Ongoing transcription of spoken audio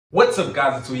What's up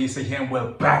guys, it's Oyisa here and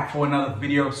we're back for another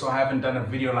video. So I haven't done a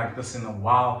video like this in a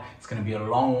while. It's going to be a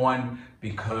long one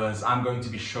because I'm going to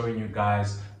be showing you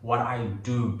guys what I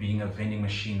do being a vending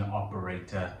machine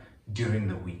operator during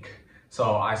the week.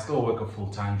 So I still work a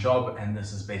full-time job and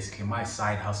this is basically my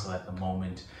side hustle at the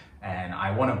moment, and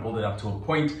I want to build it up to a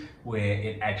point where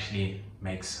it actually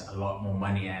makes a lot more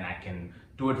money and I can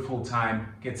do it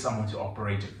full-time, get someone to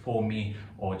operate it for me,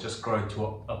 or just grow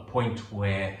to a point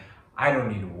where I don't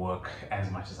need to work as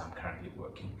much as I'm currently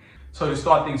working. So to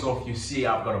start things off, you see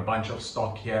I've got a bunch of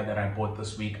stock here that I bought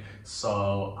this week.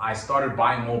 So I started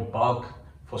buying more bulk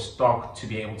for stock to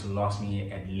be able to last me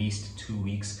at least 2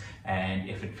 weeks. And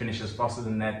if it finishes faster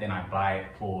than that, then I buy it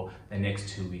for the next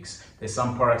 2 weeks. There's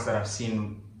some products that I've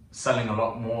seen selling a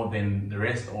lot more than the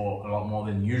rest, or a lot more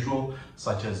than usual,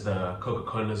 such as the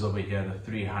Coca-Colas over here, the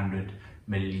 300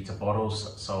 milliliter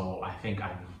bottles. So I think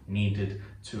I've needed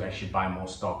to actually buy more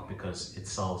stock because it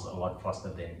sells a lot faster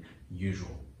than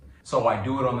usual. So I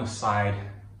do it on the side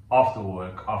after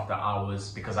work, after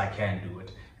hours, because I can do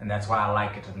it. And that's why I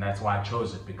like it, and that's why I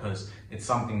chose it, because it's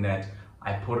something that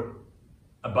I put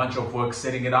a bunch of work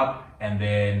setting it up, and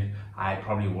then I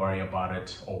probably worry about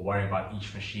it, or worry about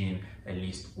each machine at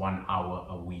least 1 hour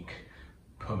a week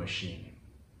per machine.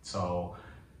 So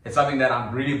it's something that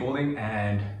I'm really building,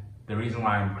 and the reason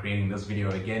why I'm creating this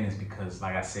video again is because,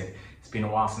 like I said, it's been a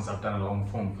while since I've done a long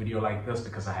form video like this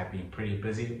because I have been pretty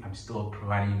busy. I'm still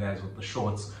providing you guys with the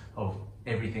shorts of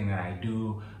everything that I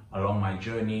do along my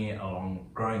journey, along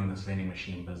growing this vending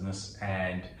machine business.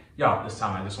 And yeah, this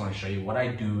time I just want to show you what I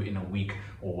do in a week,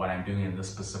 or what I'm doing in this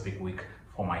specific week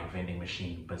for my vending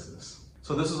machine business.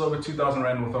 So this is over 2,000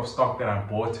 Rand worth of stock that I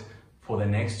bought for the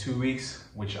next 2 weeks,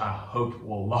 which I hope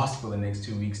will last for the next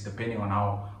 2 weeks, depending on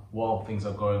how well things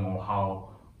are going or how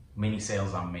many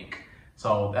sales I make.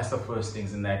 So that's the first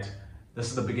things, in that this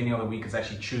is the beginning of the week. It's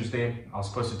actually Tuesday. I was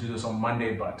supposed to do this on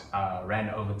Monday, but ran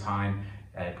overtime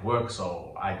at work,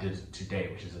 so I did it today,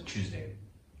 which is a Tuesday.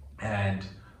 And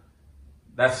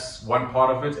that's one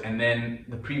part of it. And then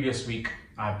the previous week,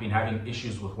 I've been having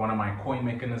issues with one of my coin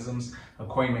mechanisms. A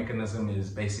coin mechanism is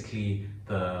basically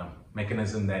the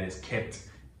mechanism that is kept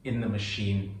in the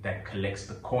machine that collects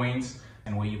the coins,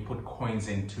 and where you put coins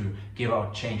in to give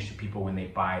out change to people when they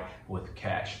buy with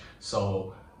cash.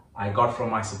 So I got from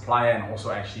my supplier, and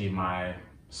also actually my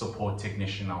support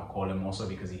technician, I'll call him also,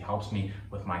 because he helps me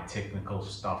with my technical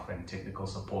stuff and technical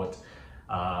support.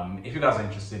 If you guys are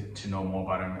interested to know more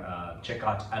about him, check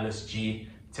out LSG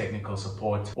Technical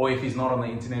Support, or if he's not on the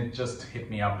internet, just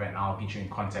hit me up and I'll get you in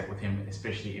contact with him,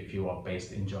 especially if you are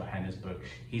based in Johannesburg.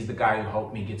 He's the guy who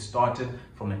helped me get started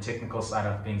from the technical side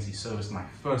of things. He serviced my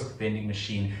first vending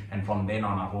machine, and from then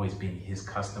on I've always been his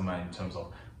customer in terms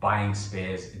of buying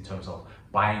spares, in terms of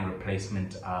buying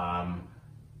replacement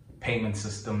payment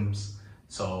systems.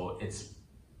 So it's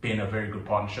been a very good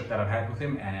partnership that I've had with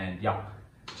him. And yeah,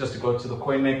 just to go to the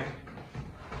coin mech.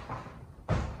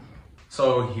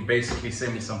 So he basically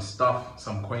sent me some stuff,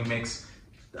 some coin mechs.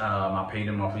 I paid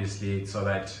him obviously so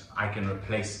that I can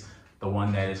replace the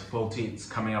one that is faulty. It's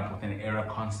coming up with an error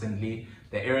constantly.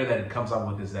 The error that it comes up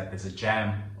with is that there's a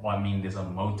jam, or I mean there's a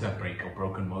motor break or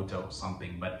broken motor or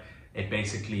something, but it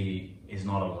basically is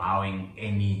not allowing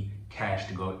any cash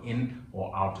to go in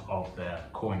or out of the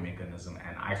coin mechanism,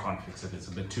 and I can't fix it. It's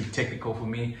a bit too technical for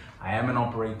me. I am an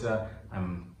operator.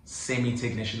 I'm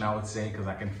semi-technician, I would say, because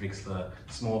I can fix the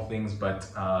small things, but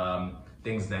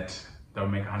things that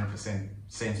don't make 100%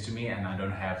 sense to me, and I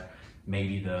don't have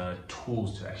maybe the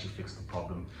tools to actually fix the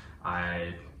problem,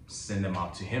 I send them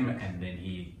out to him, and then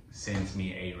he sends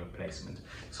me a replacement.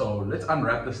 So let's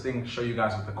unwrap this thing, show you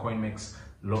guys what the coin mix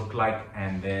look like,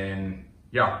 and then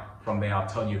yeah, from there I'll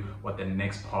tell you what the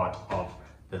next part of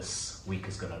this week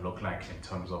is going to look like in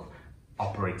terms of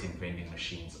operating vending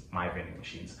machines, my vending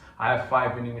machines. I have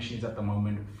 5 vending machines at the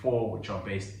moment, 4 which are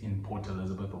based in Port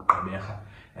Elizabeth or Gqeberha,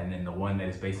 and then the one that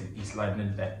is based in East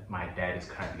London that my dad is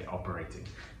currently operating.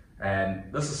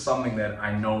 And this is something that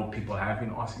I know people have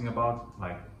been asking about,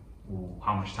 like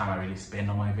how much time I really spend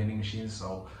on my vending machines.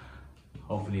 So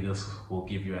hopefully this will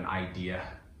give you an idea.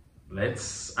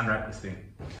 Let's unwrap this thing.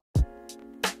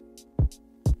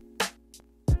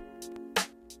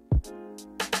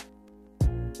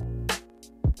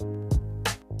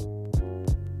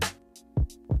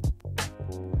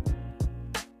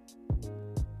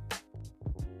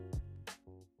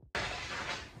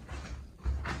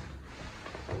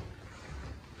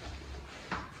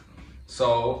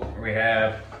 So we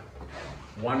have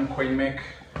one coin mech,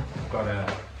 we've got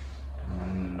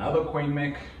another coin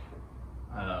mech.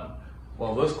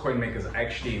 Well, this coin mech is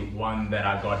actually one that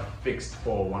I got fixed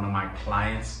for one of my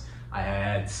clients I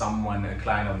had a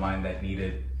client of mine that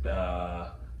needed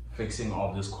fixing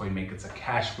of this coin make. It's a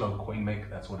cash flow coin make,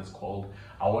 that's what it's called.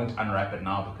 I won't unwrap it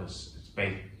now because it's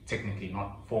technically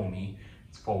not for me,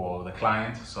 it's for the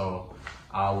client. So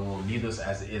I will leave this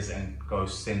as it is and go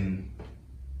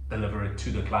deliver it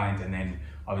to the client, and then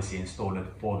obviously install it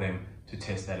for them to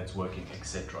test that it's working,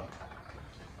 etc.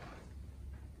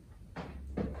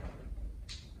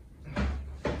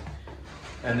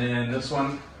 And then this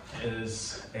one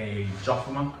is a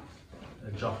Jofema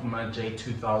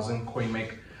J2000 coin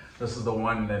make. This is the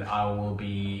one that I will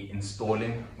be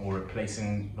installing or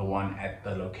replacing the one at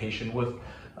the location with.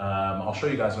 I'll show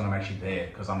you guys when I'm actually there,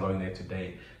 because I'm going there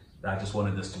today. I just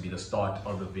wanted this to be the start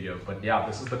of the video. But yeah,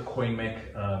 this is the coin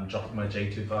make Jofema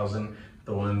J2000,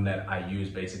 the one that I use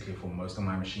basically for most of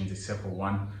my machines except for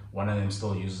one. One of them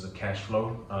still uses a cash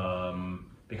flow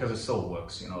because it still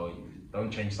works. You know, don't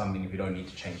change something if you don't need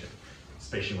to change it,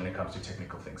 especially when it comes to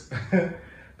technical things.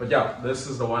 But yeah, this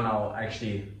is the one I'll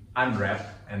actually unwrap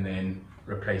and then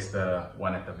replace the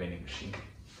one at the vending machine.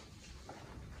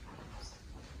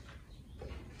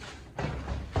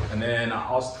 And then I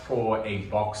asked for a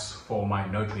box for my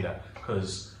note reader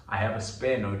because I have a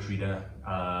spare note reader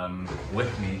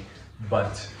with me,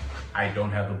 but I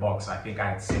don't have the box. I think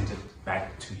I had sent it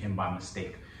back to him by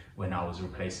mistake when I was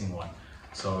replacing one.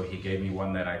 So he gave me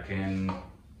one that I can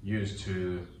use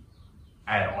to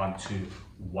add on to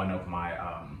one of my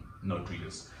note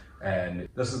readers. And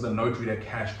this is the note reader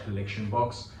cash collection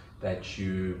box that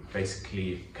you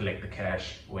basically collect the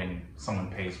cash when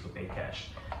someone pays with their cash.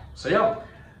 So yeah,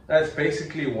 that's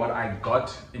basically what I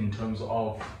got in terms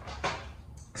of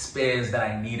spares that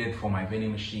I needed for my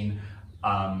vending machine.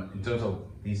 In terms of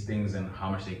these things and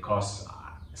how much they cost,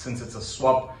 since it's a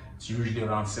swap, it's usually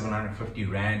around 750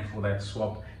 Rand for that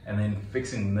swap, and then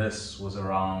fixing this was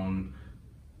around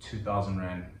 2,000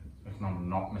 Rand, if I'm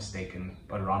not mistaken,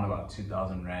 but around about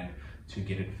 2,000 Rand to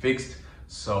get it fixed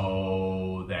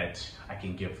so that I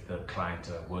can give the client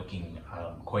a working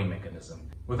coin mechanism.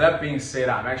 With that being said,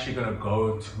 I'm actually going to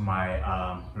go to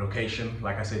my location.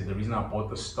 Like I said, the reason I bought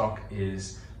the stock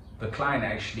is the client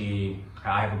actually,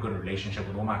 I have a good relationship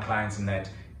with all my clients in that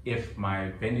if my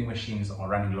vending machines are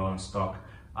running low on stock,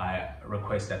 I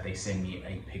request that they send me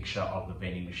a picture of the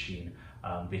vending machine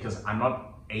because I'm not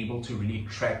able to really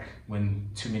track when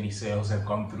too many sales have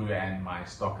gone through and my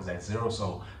stock is at zero.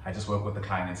 So I just work with the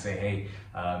client and say, hey,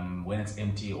 when it's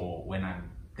empty or when I'm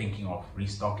thinking of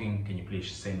restocking, can you please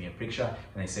send me a picture?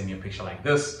 And they send me a picture like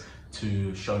this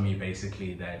to show me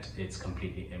basically that it's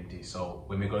completely empty. So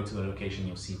when we go to the location,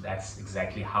 you'll see that's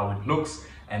exactly how it looks.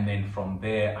 And then from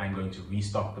there, I'm going to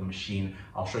restock the machine.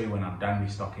 I'll show you when I'm done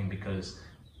restocking because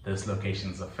this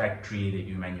location is a factory, they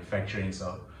do manufacturing.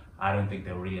 So I don't think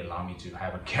they'll really allow me to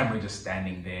have a camera just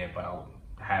standing there, but I'll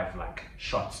have like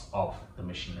shots of the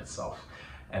machine itself.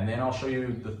 And then I'll show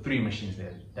you the 3 machines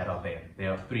that are there.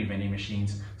 There are 3 vending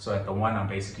machines. So at the one, I'm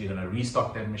basically gonna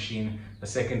restock that machine. The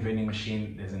second vending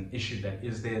machine, there's an issue that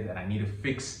is there that I need to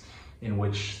fix, in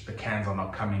which the cans are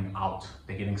not coming out,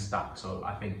 they're getting stuck. So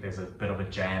I think there's a bit of a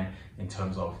jam in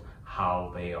terms of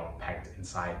how they are packed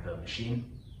inside the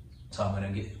machine. So I'm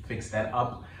gonna fix that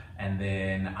up. And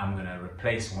then I'm gonna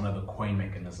replace one of the coin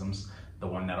mechanisms, the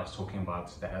one that I was talking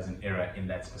about that has an error in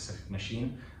that specific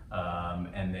machine.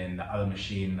 And then the other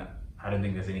machine, I don't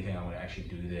think there's anything I'm gonna actually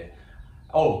do there.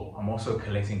 Oh, I'm also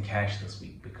collecting cash this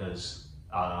week because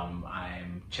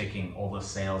I'm checking all the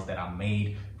sales that I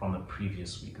made from the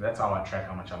previous week. That's how I track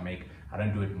how much I make. I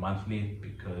don't do it monthly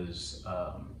because,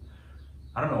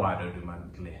 I don't know why I don't do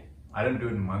monthly. I don't do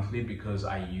it monthly because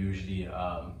I usually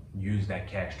use that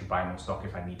cash to buy more stock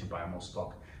if I need to buy more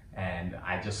stock. And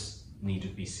I just need to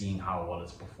be seeing how well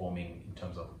it's performing in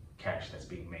terms of cash that's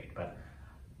being made. But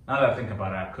now that I think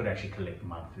about it, I could actually collect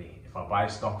monthly. If I buy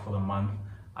stock for the month,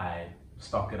 I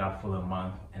stock it up for the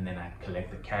month, and then I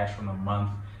collect the cash from the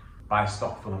month, buy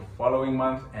stock for the following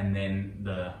month, and then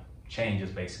the change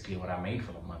is basically what I made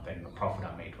for the month and the profit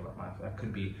I made for the month. That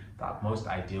could be the most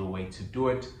ideal way to do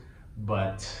it,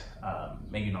 but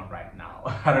maybe not right now.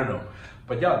 I don't know.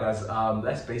 But yeah, guys,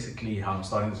 that's basically how I'm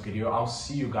starting this video. I'll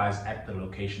see you guys at the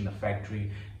location, the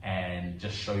factory, and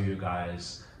just show you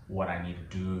guys what I need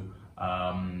to do.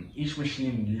 Each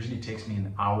machine usually takes me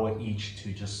an hour each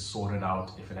to just sort it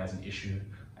out if it has an issue,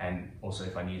 and also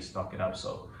if I need to stock it up.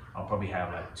 So I'll probably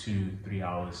have like 2-3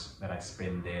 hours that I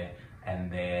spend there,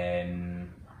 and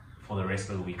then for the rest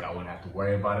of the week I won't have to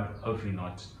worry about it. Hopefully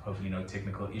no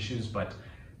technical issues. But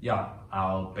yeah,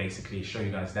 I'll basically show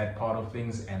you guys that part of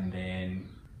things and then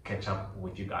catch up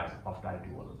with you guys after I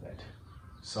do all of that.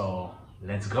 So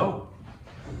let's go.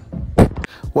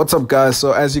 What's up, guys?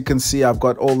 So as you can see, I've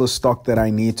got all the stock that I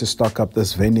need to stock up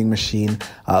this vending machine.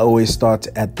 I always start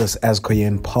at this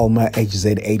Azkoyen Palma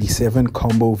HZ87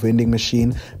 combo vending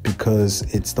machine because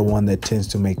it's the one that tends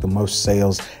to make the most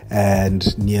sales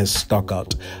and near stock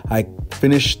out. I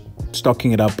finished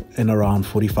stocking it up in around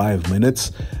 45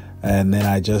 minutes, and then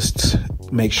I just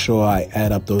make sure I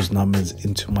add up those numbers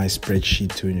into my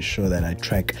spreadsheet to ensure that I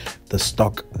track the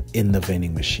stock in the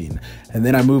vending machine. And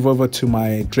then I move over to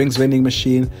my drinks vending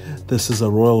machine. This is a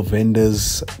Royal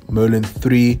Vendors Merlin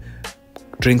 3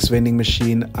 drinks vending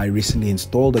machine. I recently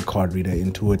installed a card reader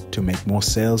into it to make more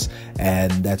sales,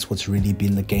 and that's what's really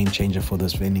been the game changer for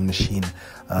this vending machine,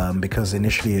 because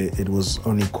initially it was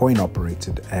only coin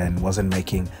operated and wasn't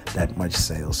making that much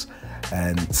sales.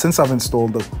 And since I've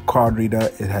installed the card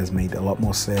reader, it has made a lot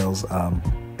more sales.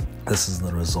 This is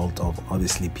the result of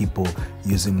obviously people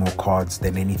using more cards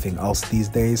than anything else these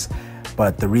days.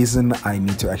 But the reason I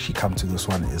need to actually come to this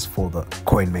one is for the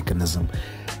coin mechanism.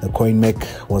 The coin mech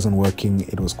wasn't working.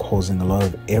 It was causing a lot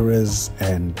of errors,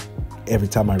 and every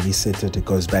time I reset it, it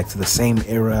goes back to the same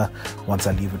error once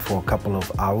I leave it for a couple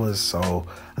of hours. So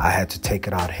I had to take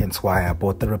it out, hence why I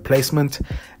bought the replacement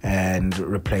and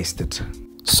replaced it.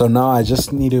 So now I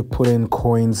just need to put in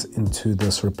coins into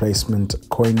this replacement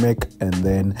coin mech, and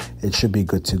then it should be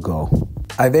good to go.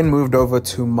 I then moved over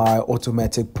to my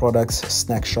automatic products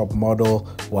Snackshop model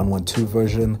 112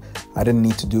 version. I didn't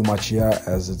need to do much here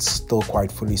as it's still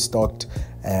quite fully stocked,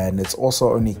 and it's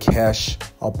also only cash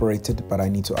operated, but I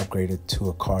need to upgrade it to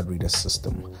a card reader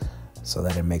system so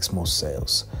that it makes more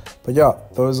sales. But yeah,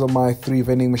 those are my 3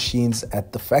 vending machines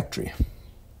at the factory.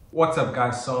 What's up,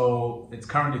 guys? So it's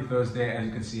currently Thursday. As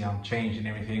you can see, I'm changed and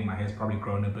everything. My hair's probably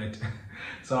grown a bit.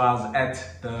 So I was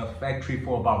at the factory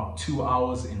for about 2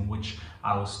 hours, in which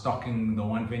I was stocking the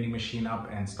one vending machine up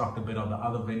and stocked a bit of the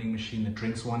other vending machine, the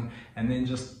drinks one, and then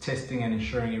just testing and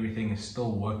ensuring everything is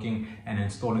still working and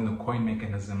installing the coin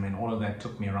mechanism. And all of that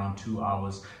took me around 2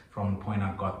 hours from the point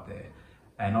I got there.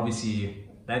 And obviously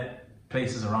that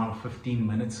place is around 15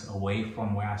 minutes away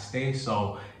from where I stay,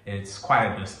 so it's quite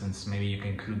a distance. Maybe you can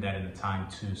include that in the time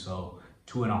too, so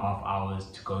 2.5 hours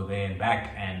to go there and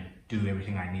back and do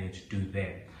everything I needed to do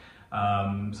there.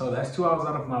 So that's 2 hours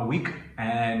out of my week.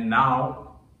 And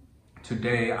now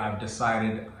today I've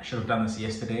decided I should have done this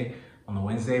yesterday on the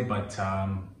Wednesday, but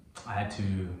I had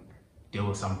to deal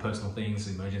with some personal things,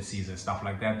 emergencies and stuff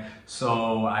like that.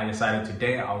 So I decided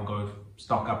today I'll go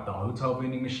stock up the hotel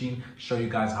vending machine, show you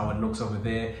guys how it looks over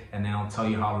there, and then I'll tell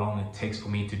you how long it takes for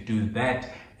me to do that.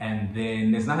 And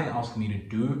then there's nothing else for me to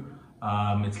do.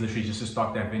 It's literally just to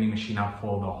stock that vending machine up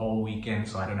for the whole weekend,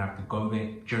 so I don't have to go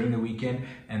there during the weekend.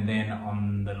 And then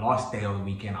on the last day of the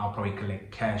weekend, I'll probably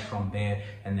collect cash from there.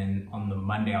 And then on the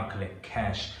Monday, I'll collect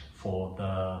cash for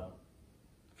the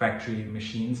factory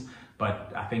machines.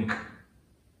 But I think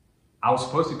I was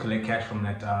supposed to collect cash from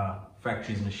that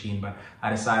factory's machine, but I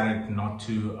decided not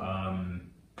to,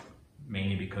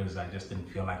 mainly because I just didn't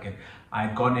feel like it. I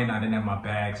had gone in, I didn't have my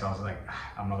bag, so I was like,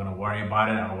 I'm not gonna worry about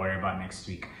it, I'll worry about it next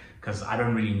week, because I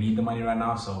don't really need the money right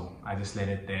now, so I just let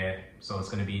it there. So it's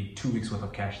gonna be 2 weeks worth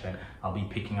of cash that I'll be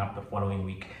picking up the following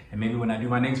week. And maybe when I do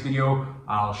my next video,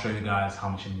 I'll show you guys how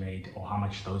much it made, or how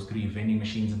much those 3 vending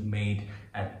machines have made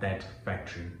at that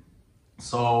factory.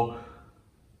 So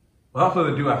without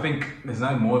further ado, I think there's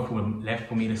nothing more left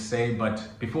for me to say.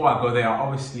 But before I go there,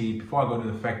 obviously, before I go to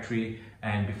the factory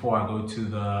and before I go to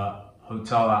the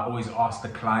hotel, I always ask the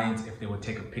clients if they would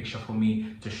take a picture for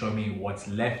me to show me what's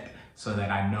left, so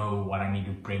that I know what I need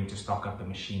to bring to stock up the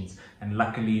machines. And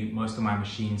luckily, most of my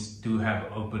machines do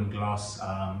have open glass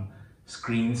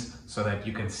screens so that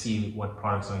you can see what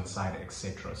products are inside,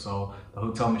 etc. So the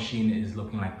hotel machine is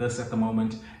looking like this at the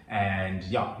moment, and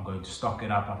yeah, I'm going to stock it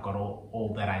up. I've got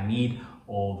all that I need,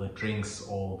 all the drinks,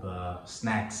 all the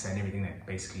snacks, and everything that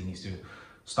basically needs to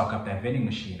stock up that vending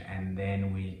machine. And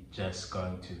then we're just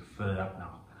going to fill it up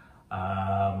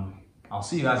now. I'll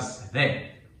see you guys there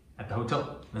at the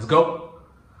hotel. Let's go.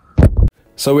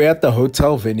 So we're at the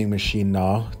hotel vending machine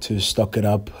now to stock it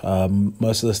up.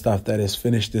 Most of the stuff that is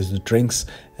finished is the drinks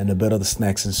and a bit of the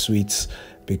snacks and sweets,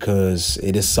 because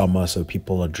it is summer, so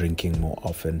people are drinking more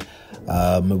often.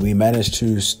 We managed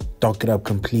to stock it up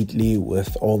completely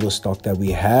with all the stock that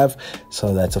we have,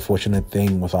 so that's a fortunate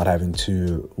thing without having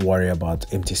to worry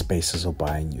about empty spaces or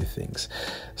buying new things.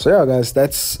 So yeah, guys,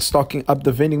 that's stocking up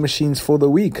the vending machines for the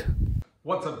week.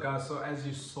 What's up, guys? So as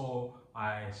you saw,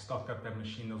 I stocked up that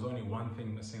machine. There was only one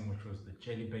thing missing, which was the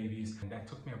jelly babies, and that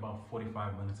took me about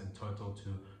 45 minutes in total to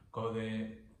go there,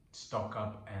 stock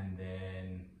up, and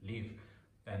then leave.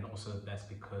 And also that's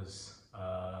because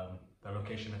the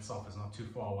location itself is not too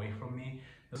far away from me.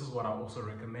 This is what I also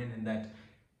recommend, in that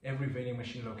Every vending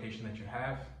machine location that you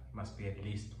have must be at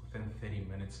least within 30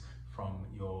 minutes from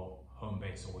your home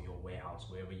base or your warehouse,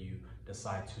 wherever you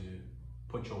decide to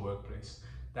put your workplace.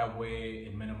 That way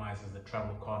it minimizes the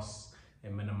travel costs,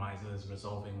 it minimizes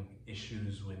resolving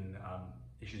issues when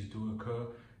issues do occur,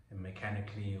 and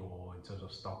mechanically or in terms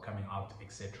of stock coming out,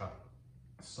 etc.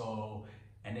 So,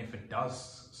 and if it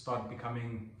does start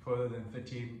becoming further than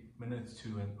 30 minutes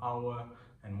to an hour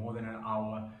and more than an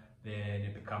hour, then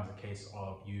it becomes a case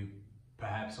of you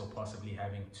perhaps or possibly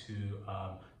having to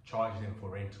charge them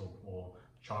for rental or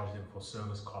charge them for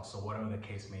service costs or whatever the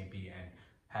case may be, and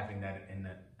having that in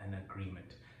an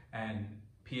agreement. And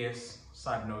PS,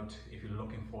 side note, if you're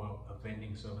looking for a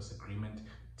vending service agreement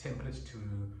templates to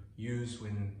use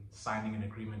when signing an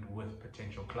agreement with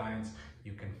potential clients,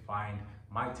 you can find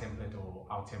my template or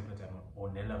our template at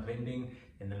Ornella Vending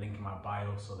in the link in my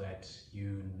bio, so that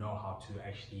you know how to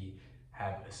actually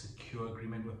have a secure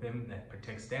agreement with them that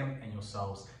protects them and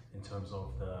yourselves in terms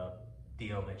of the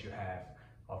deal that you have,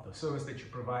 of the service that you're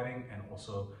providing, and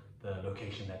also the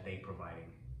location that they're providing.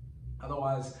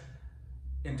 Otherwise,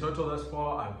 in total thus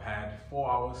far, I've had 4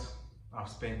 hours. I've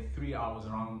spent 3 hours,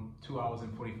 around 2 hours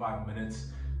and 45 minutes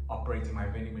operating my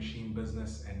vending machine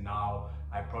business, and now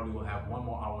I probably will have 1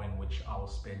 more hour in which I will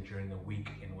spend during the week,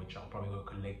 in which I'll probably go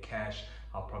collect cash.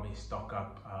 I'll probably stock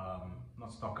up,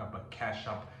 not stock up, but cash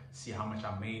up, see how much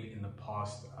I made in the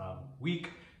past week,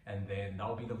 and then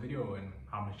that'll be the video and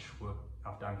how much work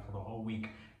I've done for the whole week,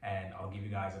 and I'll give you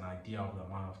guys an idea of the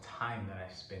amount of time that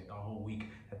I spent the whole week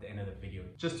at the end of the video,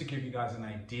 just to give you guys an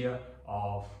idea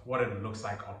of what it looks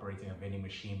like operating a vending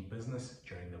machine business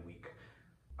during the week.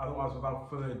 Otherwise, without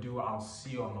further ado, I'll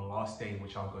see you on the last day,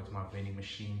 which I'll go to my vending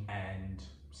machine and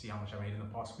see how much I made in the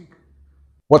past week.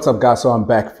 What's up, guys? So I'm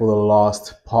back for the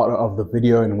last part of the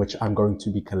video in which I'm going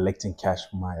to be collecting cash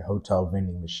from my hotel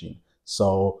vending machine.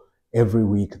 So every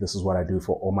week, this is what I do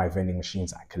for all my vending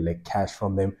machines. I collect cash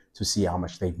from them to see how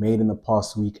much they've made in the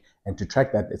past week, and to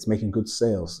track that it's making good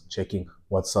sales, checking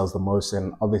what sells the most,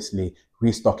 and obviously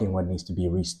restocking what needs to be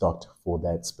restocked for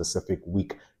that specific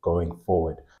week going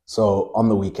forward. So on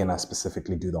the weekend, I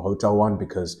specifically do the hotel one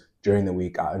because during the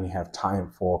week, I only have time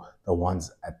for the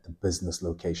ones at the business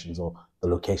locations, or the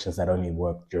locations that only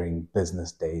work during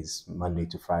business days, Monday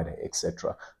to Friday,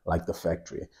 etc., like the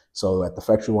factory. So at the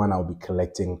factory one, I'll be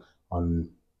collecting on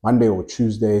Monday or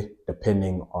Tuesday,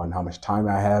 depending on how much time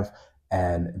I have.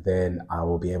 And then I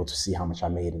will be able to see how much I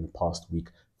made in the past week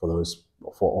for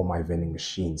all my vending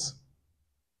machines.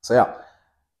 So yeah,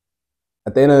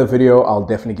 at the end of the video, I'll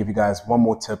definitely give you guys one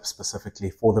more tip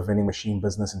specifically for the vending machine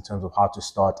business in terms of how to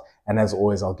start. And as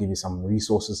always, I'll give you some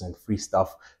resources and free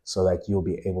stuff so that you'll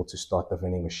be able to start the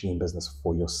vending machine business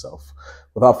for yourself.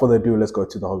 Without further ado, let's go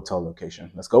to the hotel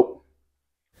location. Let's go.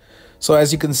 So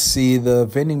as you can see, the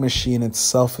vending machine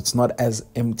itself, it's not as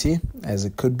empty as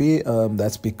it could be.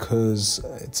 That's because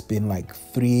it's been like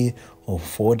 3 or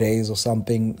 4 days or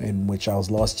something in which I was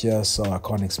last year. So I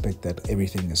can't expect that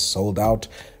everything is sold out.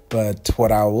 But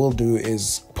what I will do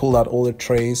is pull out all the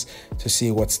trays to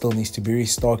see what still needs to be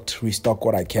restocked, restock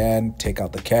what I can, take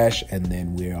out the cash, and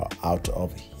then we are out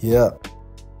of here.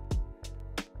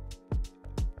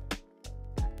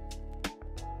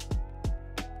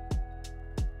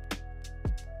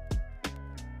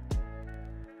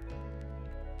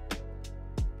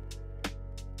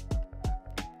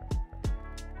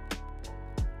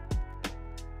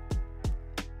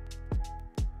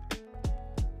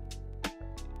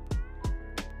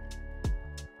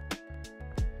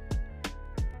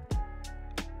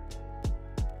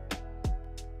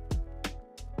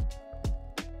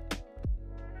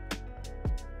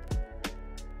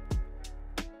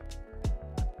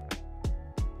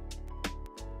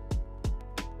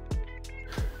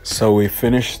 So we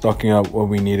finished stocking up what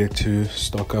we needed to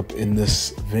stock up in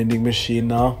this vending machine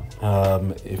now.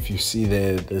 If you see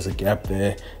there's a gap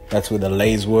there, that's where the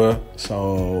lays were.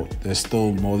 So there's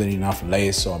still more than enough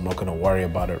lays, so I'm not going to worry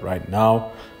about it right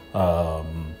now.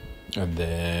 And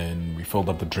then we filled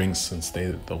up the drinks since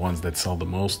they're the ones that sell the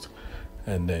most.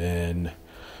 And then,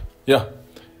 yeah,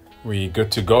 we're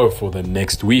good to go for the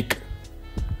next week.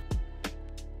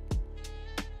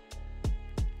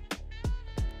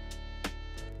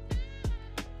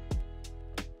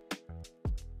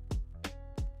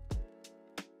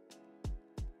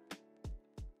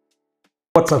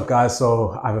 What's up, guys?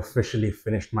 So I've officially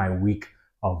finished my week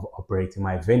of operating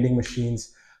my vending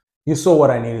machines. You saw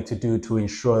what I needed to do to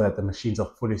ensure that the machines are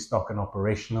fully stocked and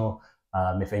operational.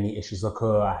 If any issues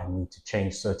occur, I need to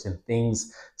change certain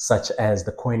things, such as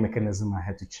the coin mechanism I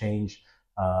had to change,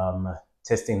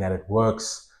 testing that it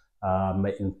works,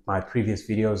 In my previous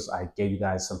videos, I gave you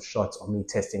guys some shots of me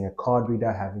testing a card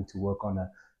reader, having to work on a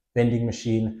vending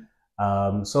machine.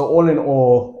 So all in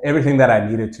all, everything that I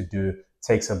needed to do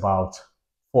takes about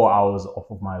 4 hours off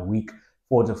of my week,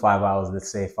 4 to 5 hours,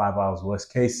 let's say 5 hours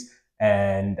worst case.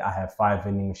 And I have 5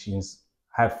 vending machines.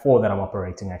 I have 4 that I'm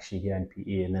operating actually here in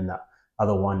PE, and then the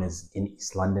other one is in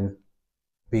East London,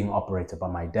 being operated by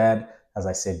my dad, as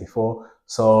I said before.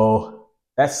 So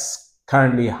that's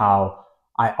currently how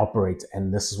I operate,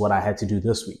 and this is what I had to do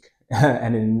this week.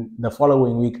 And in the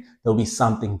following week, there'll be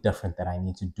something different that I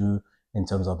need to do in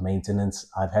terms of maintenance.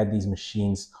 I've had these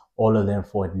machines, all of them,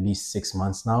 for at least 6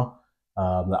 months now.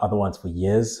 The other ones for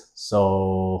years.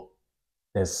 So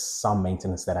there's some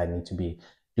maintenance that I need to be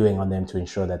doing on them to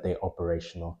ensure that they're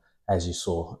operational, as you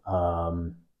saw.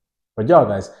 But yeah,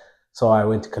 guys, so I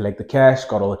went to collect the cash,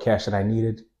 got all the cash that I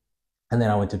needed, and then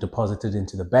I went to deposit it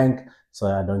into the bank so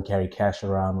that I don't carry cash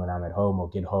around when I'm at home or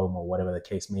get home or whatever the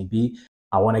case may be.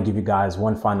 I want to give you guys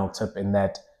one final tip, in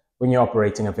that when you're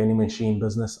operating a vending machine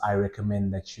business, I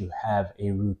recommend that you have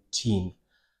a routine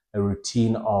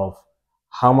of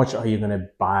how much are you going to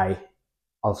buy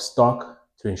of stock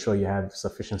to ensure you have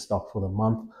sufficient stock for the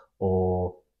month,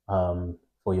 or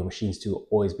for your machines to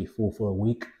always be full for a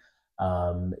week.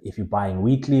 If you're buying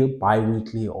weekly,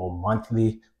 bi-weekly, or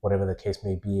monthly, whatever the case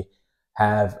may be,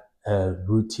 have a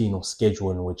routine or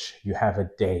schedule in which you have a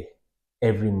day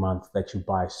every month that you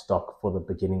buy stock for the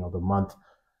beginning of the month.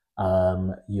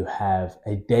 You have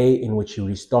a day in which you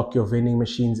restock your vending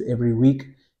machines every week.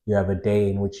 You have a day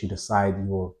in which you decide you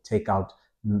will take out,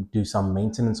 do some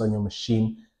maintenance on your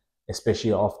machine,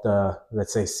 especially after,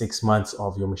 let's say, 6 months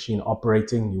of your machine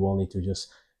operating. You will need to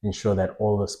just ensure that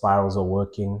all the spirals are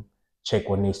working, check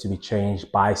what needs to be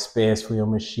changed, buy spares for your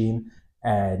machine,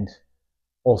 and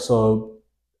also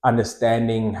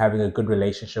understanding, having a good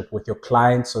relationship with your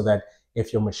client, so that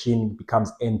if your machine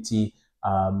becomes empty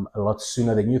a lot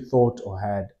sooner than you thought or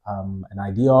had an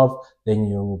idea of, then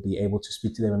you will be able to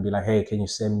speak to them and be like, hey, can you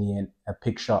send me a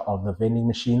picture of the vending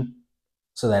machine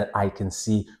so that I can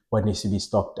see what needs to be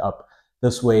stocked up.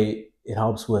 This way, it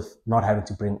helps with not having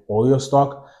to bring all your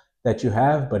stock that you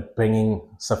have, but bringing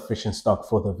sufficient stock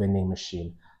for the vending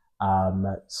machine.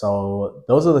 So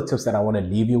those are the tips that I want to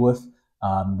leave you with.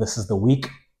 This is the week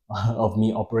of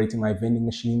me operating my vending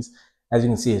machines. As you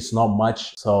can see, it's not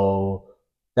much. So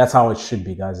that's how it should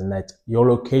be, guys. And that your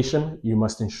location, you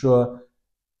must ensure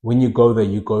when you go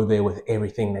there with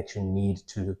everything that you need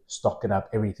to stock it up,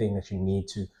 everything that you need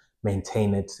to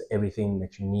maintain it, everything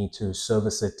that you need to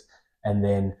service it. And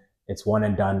then it's one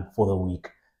and done for the week.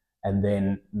 And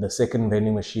then the second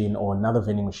vending machine or another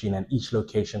vending machine at each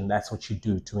location, that's what you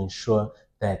do to ensure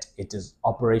that it is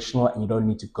operational and you don't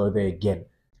need to go there again.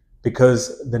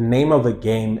 Because the name of the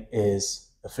game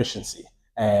is efficiency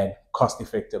and cost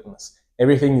effectiveness.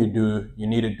 Everything you do, you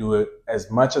need to do it as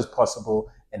much as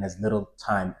possible in as little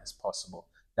time as possible.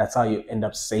 That's how you end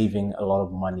up saving a lot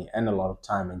of money and a lot of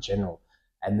time in general.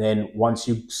 And then once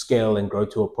you scale and grow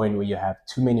to a point where you have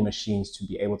too many machines to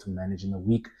be able to manage in a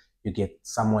week, you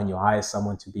hire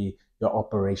someone to be your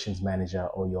operations manager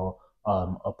or your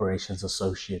operations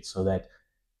associate, so that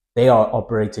they are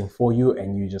operating for you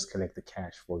and you just collect the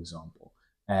cash, for example.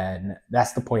 And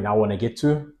that's the point I want to get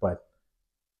to, but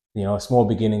small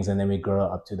beginnings, and then we grow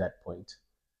up to that point.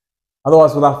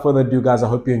 Otherwise, without further ado, guys, I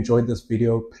hope you enjoyed this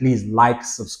video. Please like,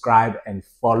 subscribe, and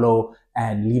follow,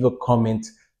 and leave a comment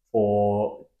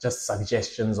for just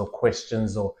suggestions or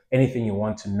questions or anything you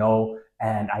want to know.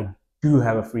 And I do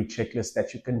have a free checklist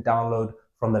that you can download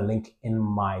from the link in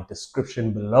my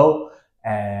description below,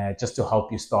 just to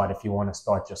help you start if you want to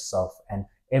start yourself. And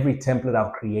every template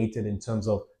I've created in terms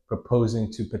of proposing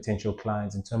to potential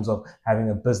clients, in terms of having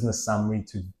a business summary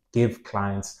to give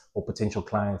clients or potential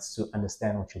clients to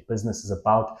understand what your business is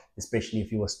about, especially if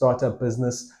you're a startup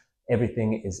business,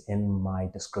 everything is in my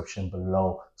description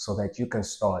below so that you can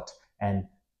start. And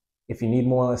if you need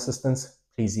more assistance,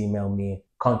 please email me,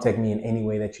 contact me in any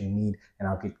way that you need, and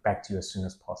I'll get back to you as soon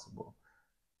as possible.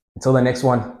 Until the next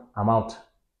one, I'm out.